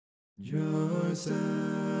Just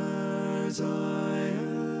as I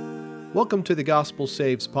am. Welcome to the Gospel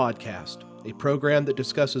Saves podcast, a program that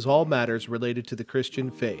discusses all matters related to the Christian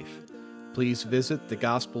faith. Please visit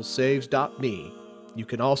thegospelsaves.me. You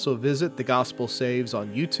can also visit The Gospel Saves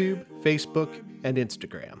on YouTube, Facebook, and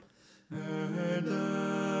Instagram. And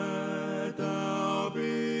that thou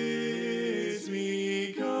bidst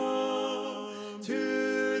me come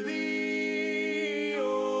to thee,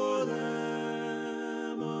 O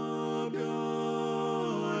Lamb of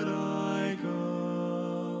God, I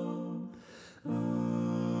come.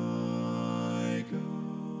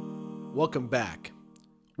 Welcome back.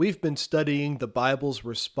 We've been studying the Bible's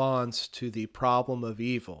response to the problem of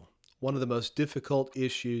evil, one of the most difficult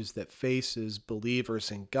issues that faces believers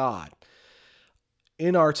in God.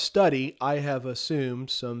 In our study, I have assumed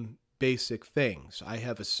some basic things. I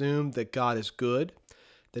have assumed that God is good,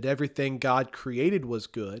 that everything God created was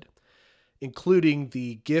good, including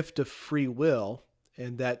the gift of free will,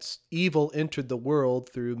 and that evil entered the world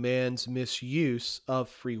through man's misuse of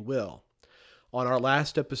free will. On our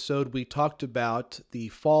last episode, we talked about the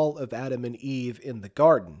fall of Adam and Eve in the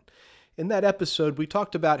garden. In that episode, we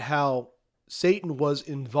talked about how Satan was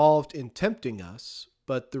involved in tempting us,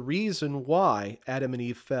 but the reason why Adam and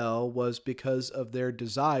Eve fell was because of their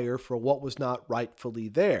desire for what was not rightfully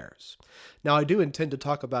theirs. Now, I do intend to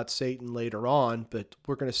talk about Satan later on, but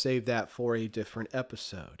we're going to save that for a different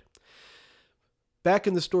episode. Back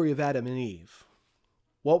in the story of Adam and Eve,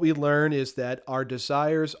 what we learn is that our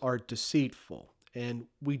desires are deceitful, and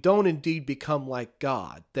we don't indeed become like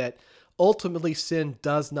God, that ultimately sin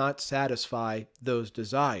does not satisfy those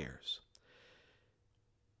desires.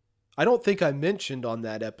 I don't think I mentioned on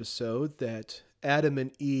that episode that Adam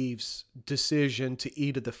and Eve's decision to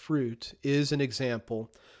eat of the fruit is an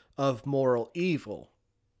example of moral evil.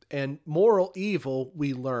 And moral evil,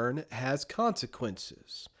 we learn, has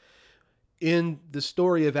consequences. In the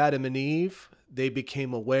story of Adam and Eve, they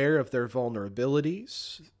became aware of their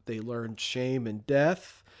vulnerabilities. They learned shame and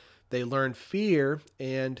death. They learned fear,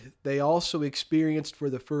 and they also experienced for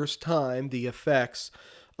the first time the effects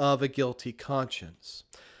of a guilty conscience.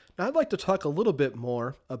 Now, I'd like to talk a little bit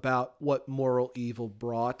more about what moral evil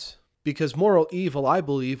brought, because moral evil, I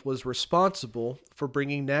believe, was responsible for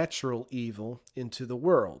bringing natural evil into the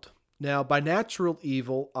world. Now, by natural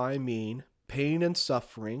evil, I mean pain and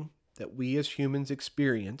suffering that we as humans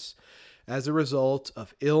experience as a result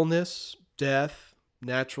of illness, death,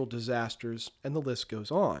 natural disasters, and the list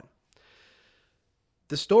goes on.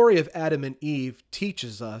 The story of Adam and Eve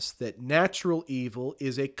teaches us that natural evil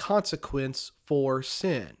is a consequence for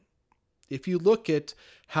sin. If you look at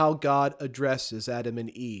how God addresses Adam and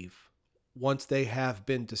Eve once they have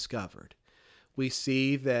been discovered, we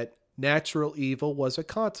see that natural evil was a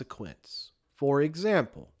consequence. For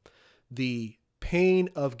example, the pain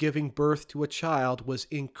of giving birth to a child was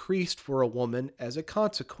increased for a woman as a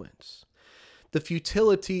consequence. The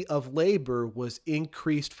futility of labor was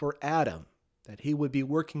increased for Adam, that he would be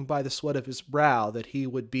working by the sweat of his brow, that he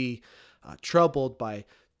would be troubled by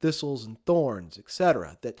thistles and thorns,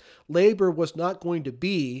 etc. That labor was not going to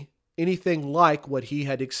be anything like what he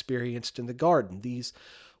had experienced in the garden. These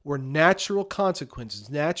were natural consequences,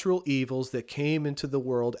 natural evils that came into the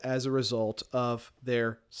world as a result of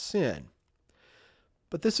their sin.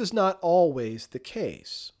 But this is not always the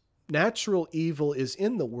case. Natural evil is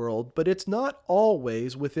in the world, but it's not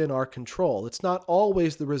always within our control. It's not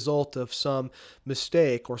always the result of some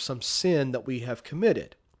mistake or some sin that we have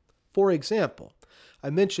committed. For example, I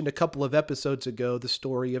mentioned a couple of episodes ago the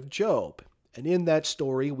story of Job. And in that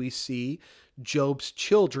story, we see Job's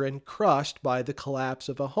children crushed by the collapse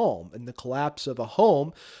of a home. And the collapse of a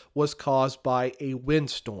home was caused by a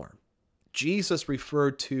windstorm. Jesus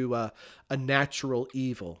referred to a natural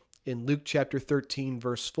evil. In Luke chapter 13,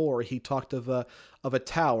 verse 4, he talked of a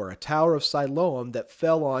tower of Siloam that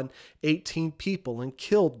fell on 18 people and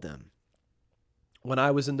killed them. When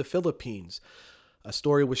I was in the Philippines, a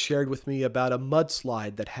story was shared with me about a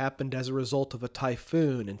mudslide that happened as a result of a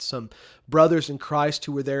typhoon, and some brothers in Christ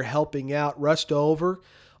who were there helping out rushed over,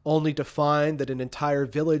 only to find that an entire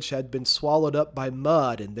village had been swallowed up by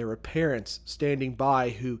mud, and there were parents standing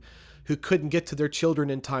by who couldn't get to their children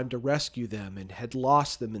in time to rescue them and had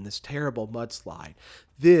lost them in this terrible mudslide.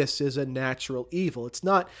 This is a natural evil. It's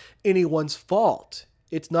not anyone's fault.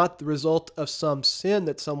 It's not the result of some sin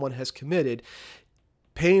that someone has committed.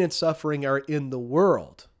 Pain and suffering are in the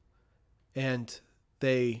world, and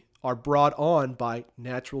they are brought on by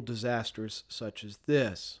natural disasters such as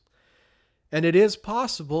this. And it is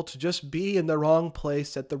possible to just be in the wrong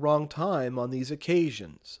place at the wrong time on these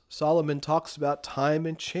occasions. Solomon talks about time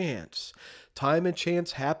and chance. Time and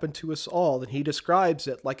chance happen to us all, and he describes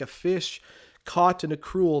it like a fish caught in a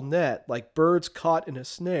cruel net, like birds caught in a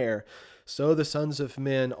snare, so the sons of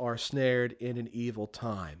men are snared in an evil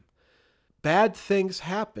time. Bad things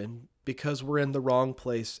happen because we're in the wrong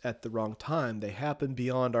place at the wrong time. They happen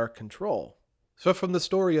beyond our control. So from the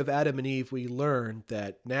story of Adam and Eve, we learn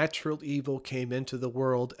that natural evil came into the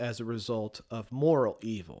world as a result of moral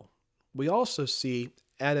evil. We also see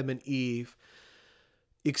Adam and Eve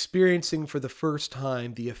experiencing for the first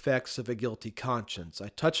time the effects of a guilty conscience. I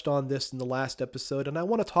touched on this in the last episode, and I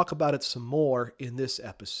want to talk about it some more in this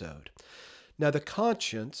episode. Now, the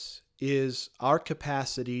conscience is our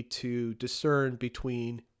capacity to discern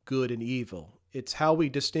between good and evil. It's how we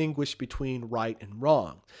distinguish between right and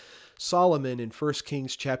wrong. Solomon in 1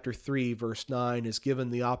 Kings chapter 3, verse 9 is given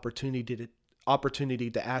the opportunity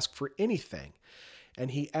to ask for anything,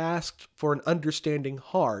 and he asked for an understanding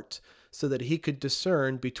heart so that he could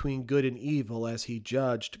discern between good and evil as he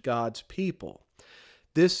judged God's people.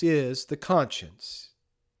 This is the conscience.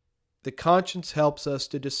 The conscience helps us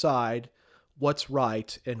to decide what's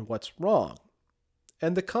right and what's wrong.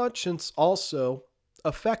 And the conscience also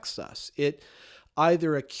affects us. It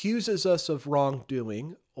either accuses us of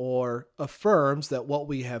wrongdoing or affirms that what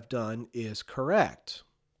we have done is correct.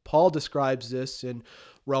 Paul describes this in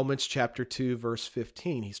Romans chapter 2, verse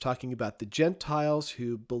 15. He's talking about the Gentiles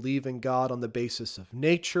who believe in God on the basis of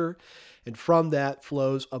nature, and from that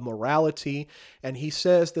flows a morality. And he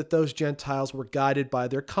says that those Gentiles were guided by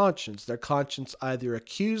their conscience. Their conscience either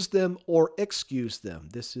accused them or excused them.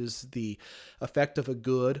 This is the effect of a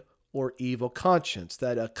good or evil conscience.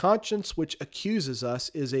 That a conscience which accuses us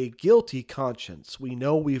is a guilty conscience. We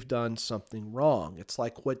know we've done something wrong. It's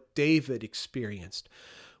like what David experienced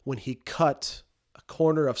when he cut a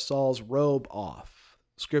corner of Saul's robe off.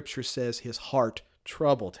 Scripture says his heart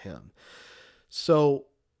troubled him. So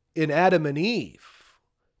in Adam and Eve,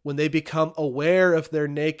 when they become aware of their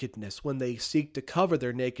nakedness, when they seek to cover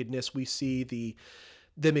their nakedness, we see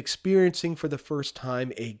them experiencing for the first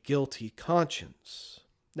time a guilty conscience.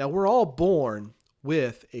 Now, we're all born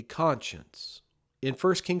with a conscience. In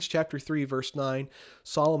 1 Kings chapter 3, verse 9,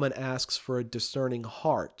 Solomon asks for a discerning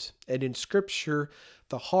heart. And in Scripture,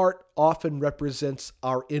 the heart often represents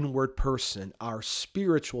our inward person, our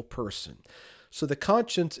spiritual person. So the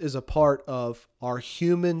conscience is a part of our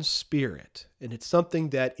human spirit, and it's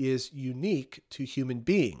something that is unique to human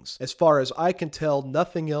beings. As far as I can tell,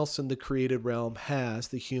 nothing else in the created realm has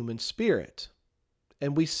the human spirit.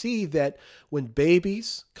 And we see that when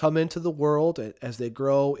babies come into the world, as they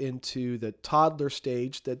grow into the toddler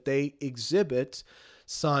stage, that they exhibit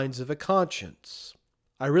signs of a conscience.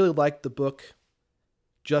 I really like the book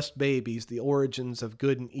Just Babies, The Origins of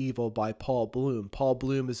Good and Evil by Paul Bloom. Paul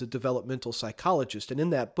Bloom is a developmental psychologist, and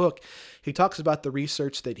in that book, he talks about the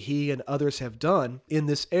research that he and others have done in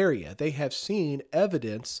this area. They have seen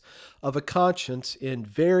evidence of a conscience in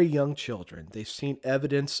very young children. They've seen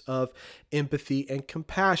evidence of empathy and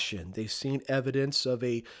compassion. They've seen evidence of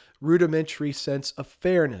a rudimentary sense of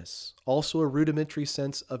fairness, also a rudimentary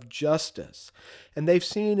sense of justice. And they've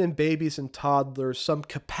seen in babies and toddlers some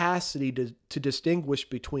capacity to distinguish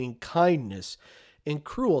between kindness and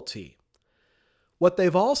cruelty. What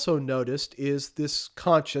they've also noticed is this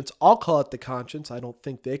conscience. I'll call it the conscience. I don't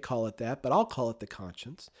think they call it that, but I'll call it the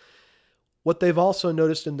conscience. What they've also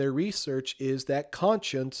noticed in their research is that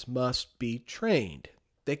conscience must be trained.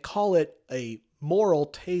 They call it a moral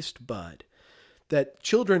taste bud. That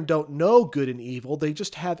children don't know good and evil, they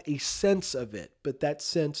just have a sense of it, but that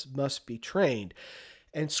sense must be trained.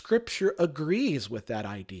 And Scripture agrees with that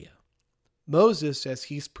idea. Moses, as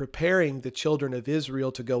he's preparing the children of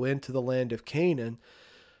Israel to go into the land of Canaan,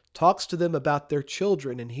 talks to them about their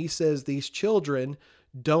children, and he says these children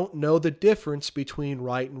don't know the difference between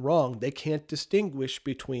right and wrong. They can't distinguish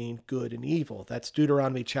between good and evil. That's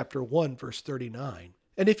Deuteronomy chapter 1, verse 39.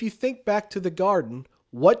 And if you think back to the garden,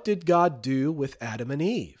 what did God do with Adam and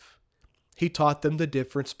Eve? He taught them the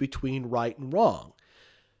difference between right and wrong.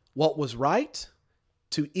 What was right?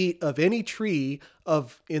 To eat of any tree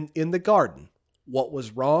in the garden. What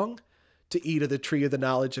was wrong? To eat of the tree of the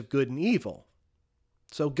knowledge of good and evil.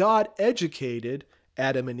 So God educated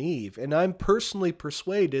Adam and Eve, and I'm personally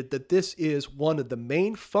persuaded that this is one of the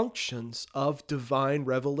main functions of divine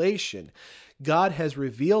revelation. God has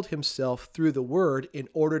revealed himself through the Word in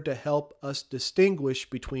order to help us distinguish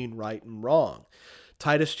between right and wrong.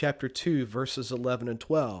 Titus chapter 2, verses 11 and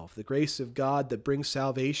 12. The grace of God that brings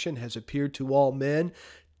salvation has appeared to all men,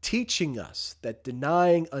 teaching us that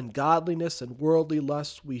denying ungodliness and worldly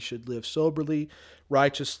lusts, we should live soberly,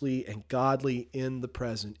 righteously, and godly in the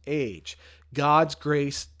present age. God's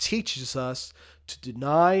grace teaches us to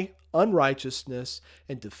deny unrighteousness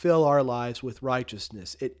and to fill our lives with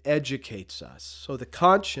righteousness. It educates us. So the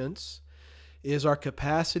conscience is our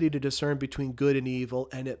capacity to discern between good and evil,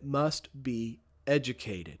 and it must be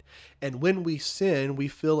educated. And when we sin, we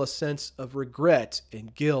feel a sense of regret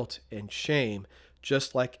and guilt and shame,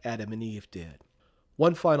 just like Adam and Eve did.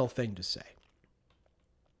 One final thing to say.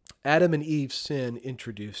 Adam and Eve's sin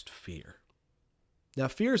introduced fear. Now,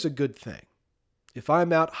 fear is a good thing. If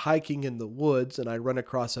I'm out hiking in the woods and I run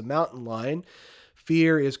across a mountain lion,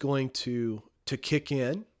 fear is going to kick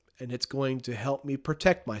in, and it's going to help me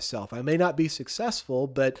protect myself. I may not be successful,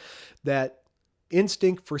 but that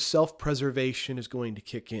instinct for self-preservation is going to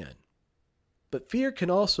kick in. But fear can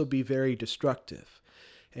also be very destructive,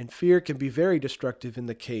 and fear can be very destructive in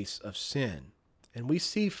the case of sin. And we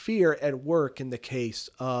see fear at work in the case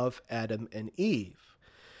of Adam and Eve.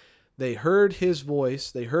 They heard his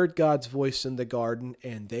voice, they heard God's voice in the garden,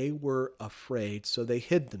 and they were afraid, so they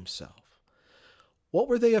hid themselves. What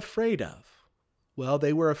were they afraid of? Well,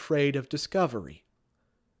 they were afraid of discovery.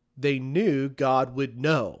 They knew God would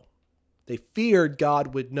know. They feared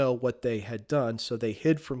God would know what they had done, so they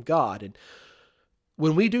hid from God. And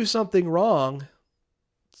when we do something wrong,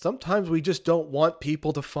 sometimes we just don't want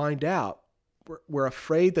people to find out. We're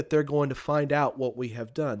afraid that they're going to find out what we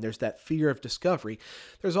have done. There's that fear of discovery.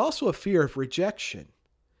 There's also a fear of rejection.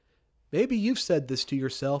 Maybe you've said this to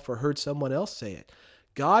yourself or heard someone else say it.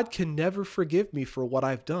 God can never forgive me for what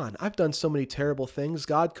I've done. I've done so many terrible things.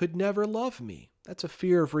 God could never love me. That's a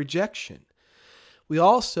fear of rejection. We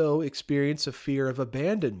also experience a fear of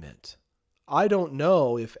abandonment. I don't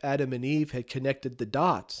know if Adam and Eve had connected the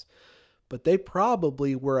dots, but they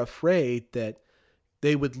probably were afraid that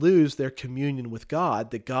they would lose their communion with God,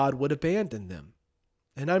 that God would abandon them.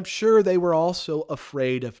 And I'm sure they were also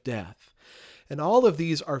afraid of death. And all of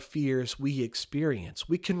these are fears we experience.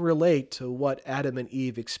 We can relate to what Adam and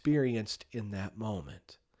Eve experienced in that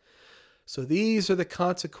moment. So these are the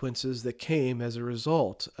consequences that came as a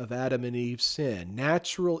result of Adam and Eve's sin.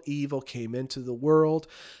 Natural evil came into the world,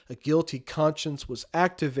 a guilty conscience was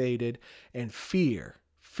activated, and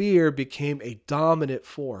fear became a dominant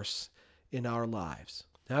force in our lives.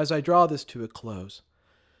 Now, as I draw this to a close,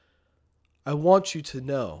 I want you to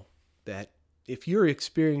know that if you're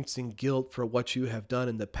experiencing guilt for what you have done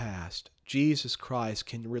in the past, Jesus Christ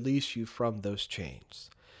can release you from those chains.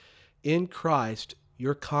 In Christ,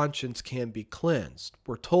 your conscience can be cleansed.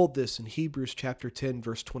 We're told this in Hebrews chapter 10,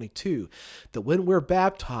 verse 22, that when we're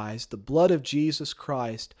baptized, the blood of Jesus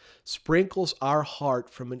Christ sprinkles our heart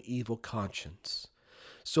from an evil conscience.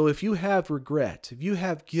 So if you have regret, if you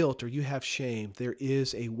have guilt, or you have shame, there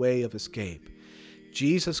is a way of escape.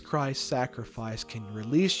 Jesus Christ's sacrifice can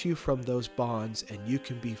release you from those bonds, and you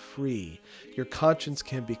can be free. Your conscience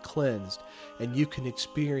can be cleansed, and you can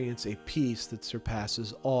experience a peace that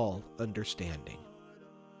surpasses all understanding.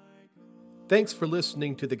 Thanks for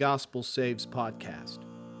listening to the Gospel Saves podcast.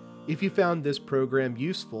 If you found this program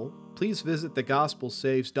useful, please visit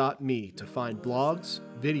thegospelsaves.me to find blogs,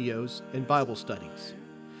 videos, and Bible studies.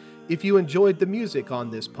 If you enjoyed the music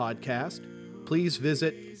on this podcast, please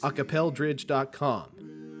visit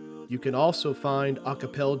acapeldridge.com. You can also find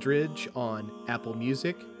Acapeldridge on Apple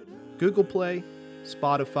Music, Google Play,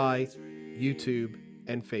 Spotify, YouTube,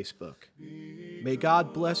 and Facebook. May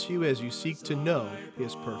God bless you as you seek to know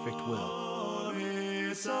His perfect will.